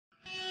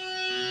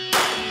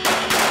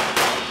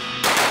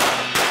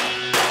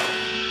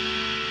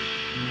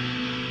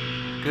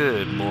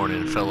Good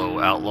morning, fellow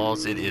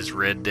outlaws. It is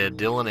Red Dead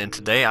Dylan, and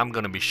today I'm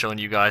going to be showing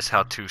you guys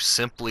how to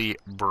simply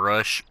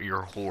brush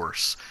your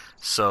horse.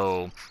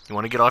 So, you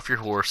want to get off your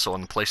horse. So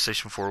on the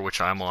PlayStation 4,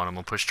 which I'm on, I'm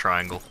going to push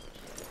triangle.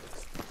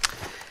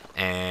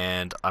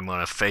 And I'm going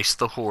to face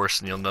the horse,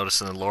 and you'll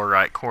notice in the lower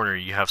right corner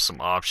you have some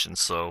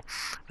options. So,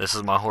 this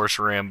is my horse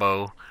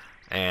Rambo,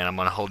 and I'm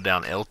going to hold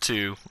down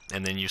L2,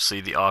 and then you see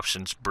the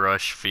options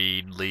brush,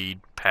 feed, lead,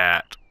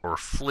 pat, or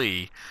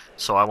flee.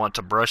 So I want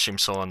to brush him,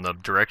 so on the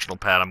directional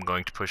pad I'm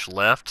going to push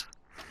left,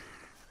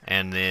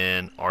 and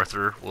then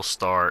Arthur will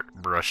start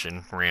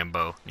brushing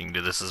Rambo. You can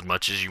do this as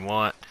much as you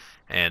want,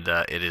 and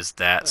it is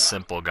that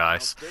simple,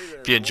 guys.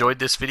 If you enjoyed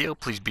this video,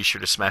 please be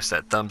sure to smash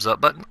that thumbs up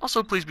button.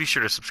 Also, please be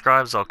sure to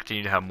subscribe, as I'll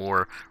continue to have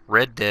more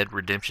Red Dead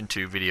Redemption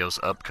 2 videos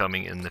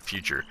upcoming in the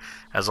future.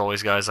 As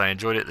always, guys, I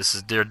enjoyed it. This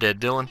is Dear Dead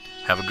Dylan.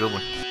 Have a good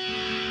one.